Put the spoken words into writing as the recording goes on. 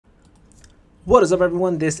What is up,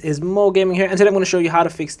 everyone? This is Mo Gaming here, and today I'm going to show you how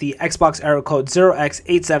to fix the Xbox error code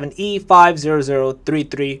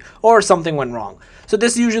 0x87e50033, or something went wrong. So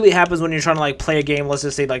this usually happens when you're trying to play a game, let's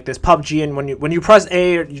just say like this PUBG, and when you press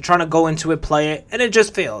A, you're trying to go into it, play it, and it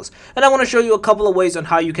just fails. And I want to show you a couple of ways on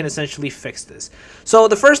how you can essentially fix this. So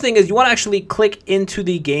the first thing is you want to actually click into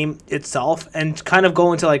the game itself and kind of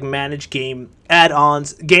go into like manage game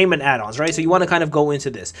add-ons, game and add-ons, right? So you want to kind of go into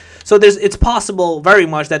this. So it's possible very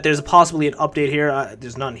much that there's possibly an update here.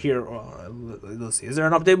 There's none here. Let's see, is there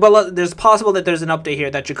an update? But there's possible that there's an update here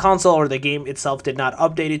that your console or the game itself did not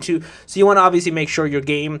update it to. So you want to obviously make sure your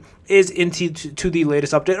game is into to the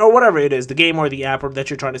latest update, or whatever it is, the game or the app that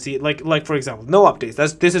you're trying to see. Like for example, no updates.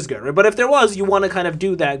 This is good, right? But if there was, you want to kind of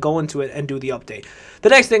do that, go into it and do the update. The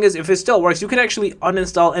next thing is, if it still works, you can actually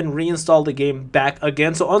uninstall and reinstall the game back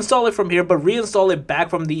again. So uninstall it from here, but reinstall it back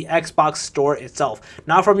from the Xbox store itself,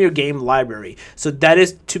 not from your game library. So that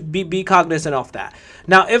is to be cognizant of that.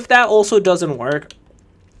 Now, if that also doesn't work,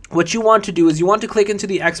 what you want to do is you want to click into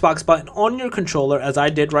the Xbox button on your controller, as I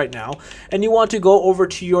did right now, and you want to go over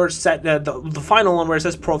to your the final one where it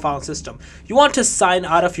says Profile System. You want to sign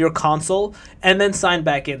out of your console and then sign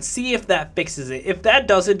back in. See if that fixes it. If that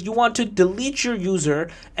doesn't, you want to delete your user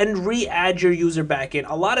and re-add your user back in.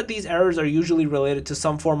 A lot of these errors are usually related to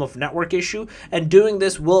some form of network issue, and doing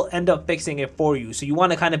this will end up fixing it for you. So you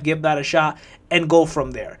want to kind of give that a shot and go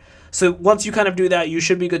from there. So once you kind of do that, you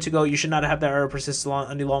should be good to go. You should not have that error persist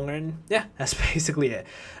any longer. And yeah, that's basically it.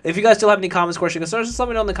 If you guys still have any comments, questions, concerns, just let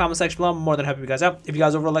me know in the comment section below. I'm more than happy to help you guys out. If you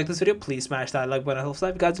guys overall like this video, please smash that like button. It helps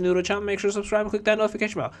out. If you guys are new to the channel, make sure to subscribe and click that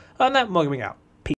notification bell. Other than that, Mo Gaming out.